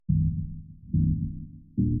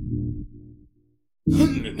Yeah?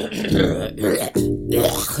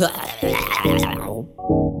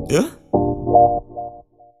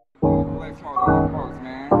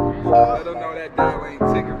 Let them know that dial ain't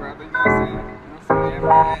ticking, brother. You know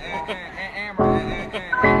what I'm saying?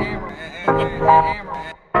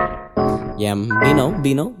 Yeah,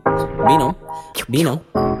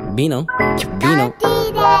 Bino.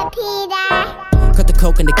 Cut the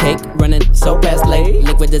coke and the cake, running so fast late.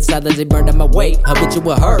 Liquid inside as they burned up my weight.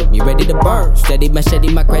 Habitual hurt, me ready to burn. Steady, my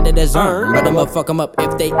credit is earned. But I'ma fuck 'em up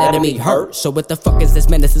if they letting me hurt. So what the fuck is this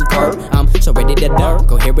man? This is curve. I'm so ready to dirt.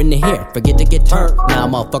 Go here and here, forget to get turned. Now,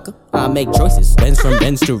 motherfucker, I make choices. Benz from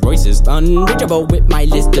Benz to Royces. Unreachable with my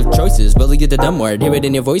list of choices. Will you get the dumb word? Hear it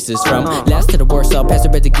in your voices. From last to the worst, I'll pass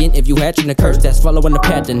it back again. If you hatching a curse, that's following the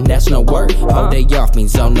pattern. That's no word. Whole day off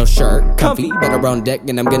means on no shirt. Comfy, better on deck,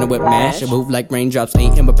 and I'm gonna whip mash. I move like raindrops,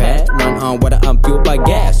 ain't in my pad. Run on water, I'm fueled by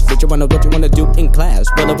gas. What you wanna do in class?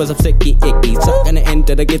 Well, it was a sicky icky. So gonna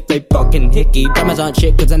enter the get they fucking hickey. Diamonds on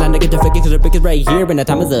shit, cause I'm not to get the figgy. Cause the pick is right here, and the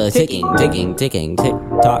time is a ticking, tick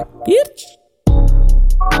tock, bitch.